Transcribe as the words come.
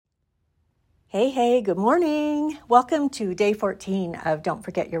Hey, good morning. Welcome to day 14 of Don't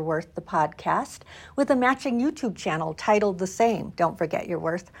Forget Your Worth, the podcast, with a matching YouTube channel titled the same, Don't Forget Your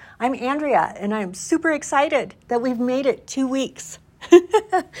Worth. I'm Andrea, and I'm super excited that we've made it 2 weeks.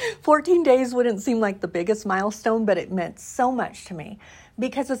 14 days wouldn't seem like the biggest milestone, but it meant so much to me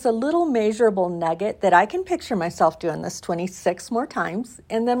because it's a little measurable nugget that I can picture myself doing this 26 more times,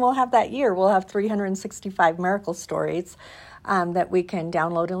 and then we'll have that year. We'll have 365 miracle stories that we can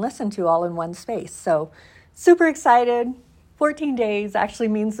download and listen to all in one space. So super excited. 14 days actually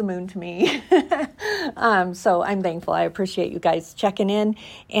means the moon to me. So I'm thankful. I appreciate you guys checking in.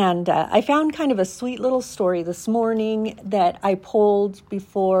 And I found kind of a sweet little story this morning that I pulled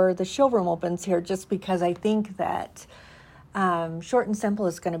before the showroom opens here, just because I think that short and simple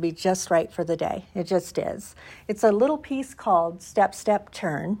is going to be just right for the day. It just is. It's a little piece called Step, Step,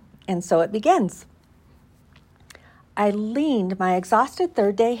 Turn. And so it begins. I leaned my exhausted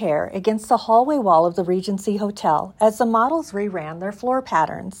third-day hair against the hallway wall of the Regency Hotel as the models reran their floor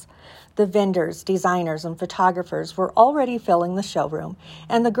patterns. The vendors, designers, and photographers were already filling the showroom,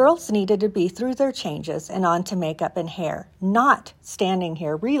 and the girls needed to be through their changes and on to makeup and hair, not standing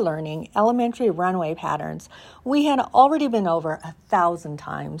here relearning elementary runway patterns we had already been over 1,000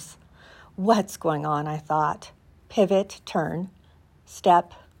 times. What's going on, I thought. Pivot, turn,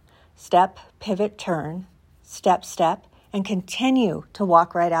 step, step, pivot, turn. Step, step, and continue to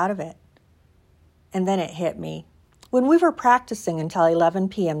walk right out of it. And then it hit me. When we were practicing until 11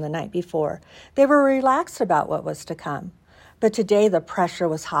 p.m. the night before, they were relaxed about what was to come. But today the pressure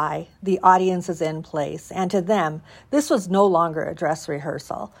was high, the audience is in place, and to them, this was no longer a dress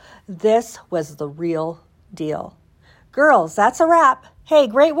rehearsal. This was the real deal. Girls, that's a wrap. Hey,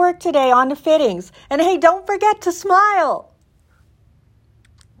 great work today on the fittings. And hey, don't forget to smile.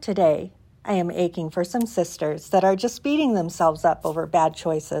 Today, I am aching for some sisters that are just beating themselves up over bad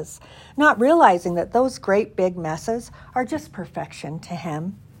choices, not realizing that those great big messes are just perfection to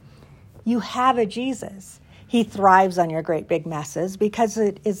Him. You have a Jesus. He thrives on your great big messes because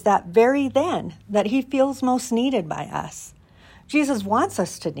it is that very then that He feels most needed by us. Jesus wants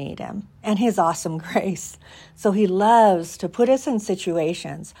us to need Him and His awesome grace. So He loves to put us in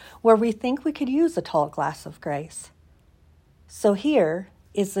situations where we think we could use a tall glass of grace. So here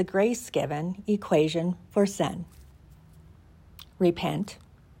is the grace-given equation for sin. Repent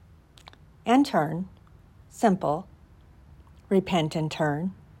and turn. Simple. Repent and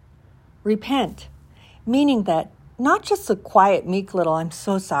turn. Repent, meaning that not just a quiet, meek little, I'm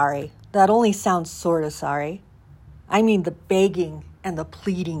so sorry, that only sounds sort of sorry. I mean the begging and the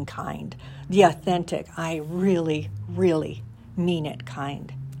pleading kind, the authentic, I really, really mean it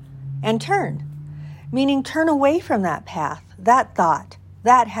kind. And turn, meaning turn away from that path, that thought,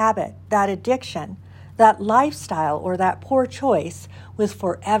 that habit, that addiction, that lifestyle, or that poor choice with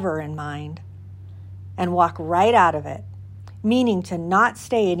forever in mind, and walk right out of it, meaning to not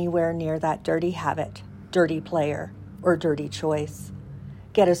stay anywhere near that dirty habit, dirty player, or dirty choice.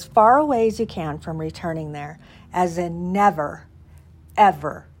 Get as far away as you can from returning there, as in never,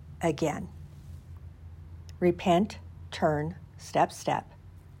 ever again. Repent, turn, step, step.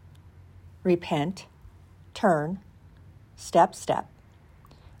 Repent, turn, step, step.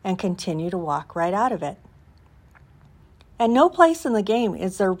 And continue to walk right out of it. And no place in the game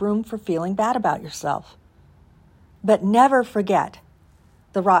is there room for feeling bad about yourself. But never forget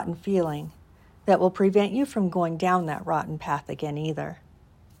the rotten feeling that will prevent you from going down that rotten path again either.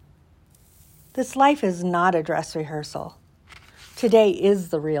 This life is not a dress rehearsal. Today is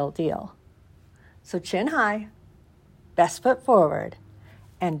the real deal. So chin high, best foot forward,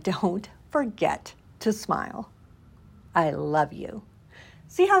 and don't forget to smile. I love you.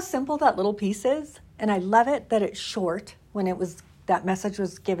 See how simple that little piece is? And I love it that it's short when that message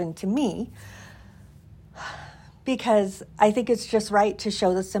was given to me, because I think it's just right to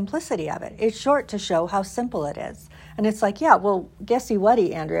show the simplicity of it. It's short to show how simple it is. And it's like, yeah, well, guessy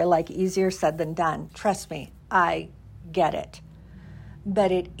whatty, Andrea, like easier said than done. Trust me, I get it.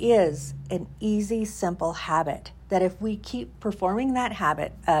 But it is an easy, simple habit that if we keep performing that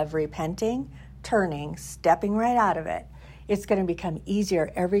habit of repenting, turning, stepping right out of it, it's going to become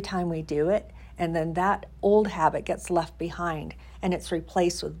easier every time we do it, and then that old habit gets left behind, and it's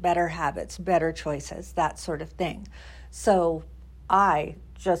replaced with better habits, better choices, that sort of thing. So I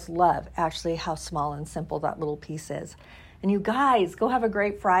just love actually how small and simple that little piece is. And you guys, go have a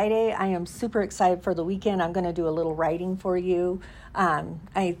great Friday. I am super excited for the weekend. I'm going to do a little writing for you.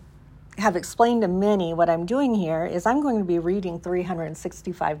 I have explained to many what I'm doing here is I'm going to be reading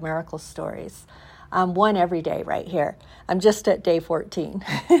 365 miracle stories. one every day right here. I'm just at day 14.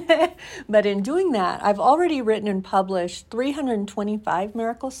 But in doing that, I've already written and published 325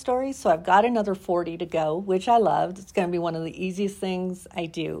 miracle stories. So I've got another 40 to go, which I loved. It's going to be one of the easiest things I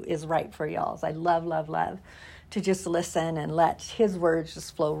do is write for y'all. I love, love, love to just listen and let his words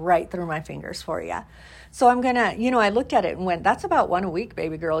just flow right through my fingers for you. So I'm going to, I looked at it and went, that's about one a week,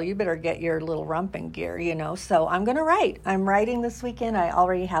 baby girl. You better get your little rump in gear, So I'm going to write. I'm writing this weekend. I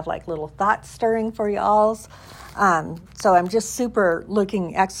already have like little thoughts stirring for y'all's. So I'm just super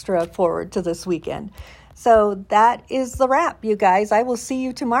looking extra forward to this weekend. So that is the wrap, you guys. I will see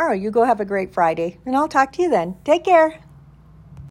you tomorrow. You go have a great Friday, and I'll talk to you then. Take care.